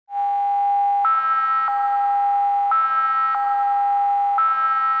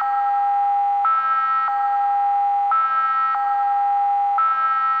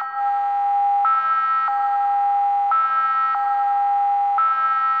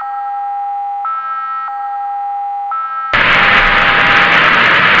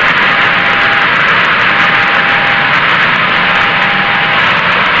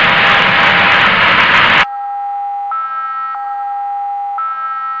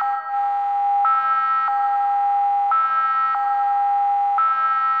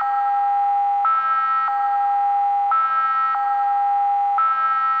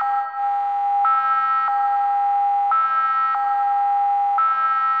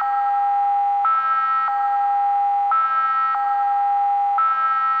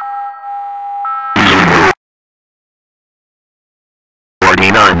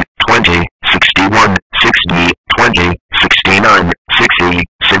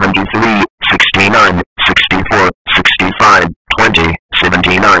63, 69, 64, 65, 20,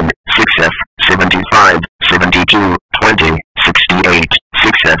 79, 6F, 75, 72, 20, 68,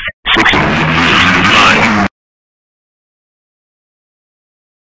 6F, 60, 65.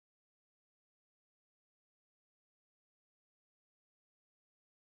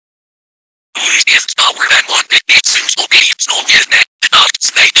 Is power than one big it seems to be no is net not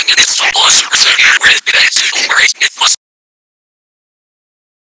snaking in its loss reserve with it as numerous it must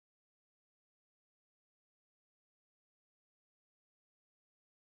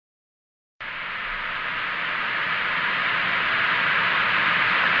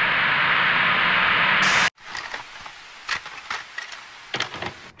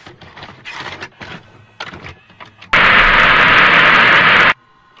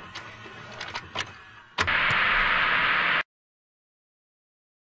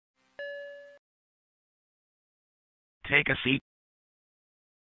Take a seat.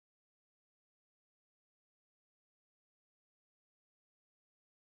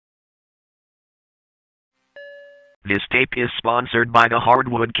 This tape is sponsored by the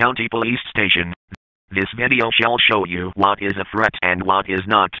Hardwood County Police Station. This video shall show you what is a threat and what is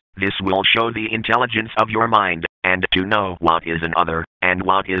not. This will show the intelligence of your mind, and to know what is an other, and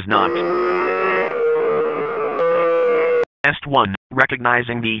what is not. Test 1.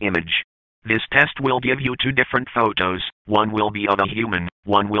 Recognizing the image. This test will give you two different photos. One will be of a human,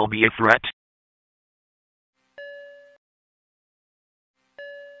 one will be a threat.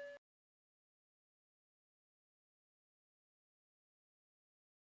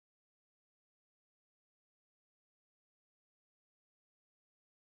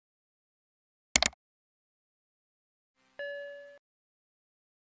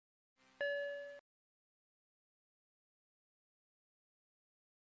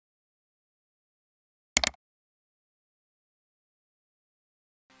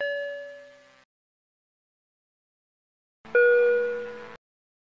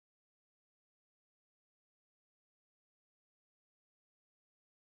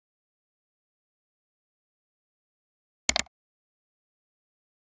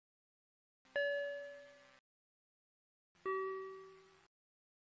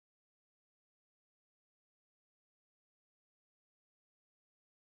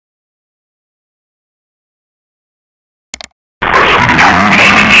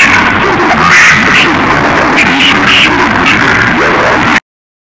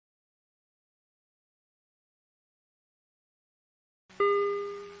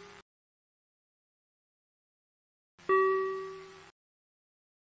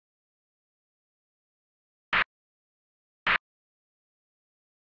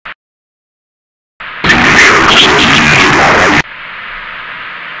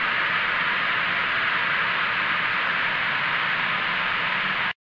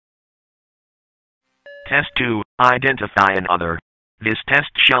 Test 2. Identify an other. This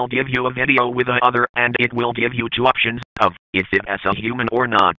test shall give you a video with a other, and it will give you two options of if it is a human or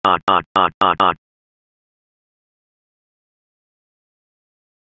not.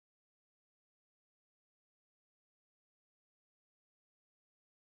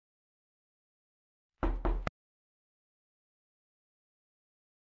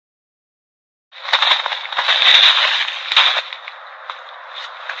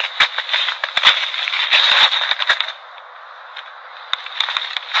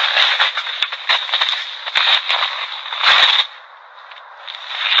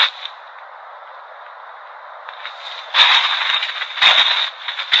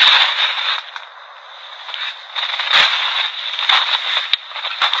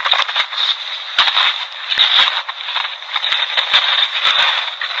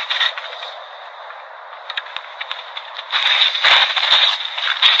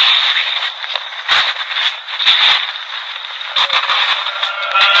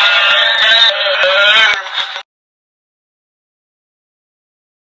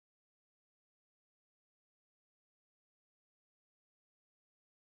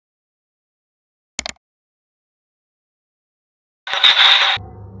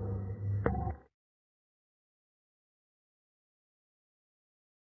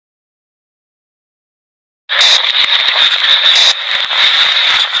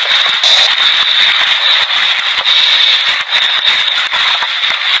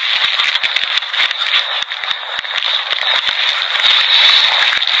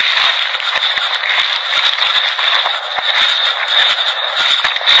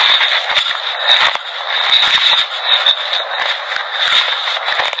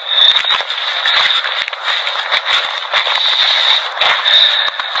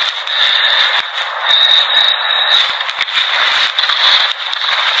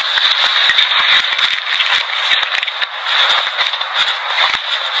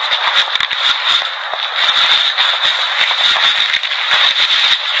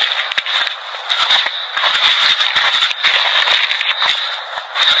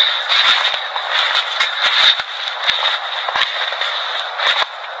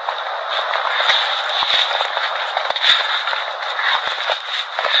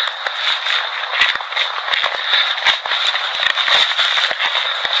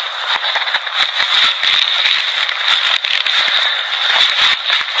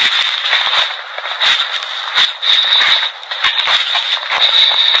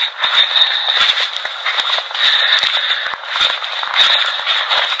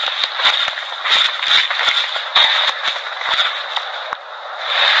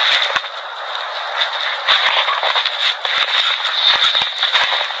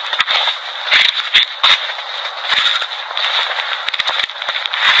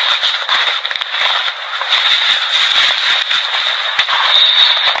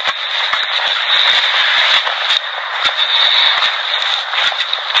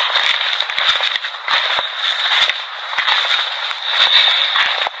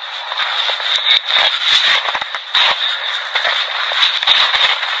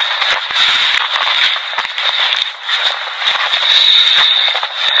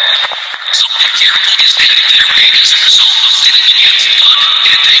 Something terrible is happening. There is a result of living in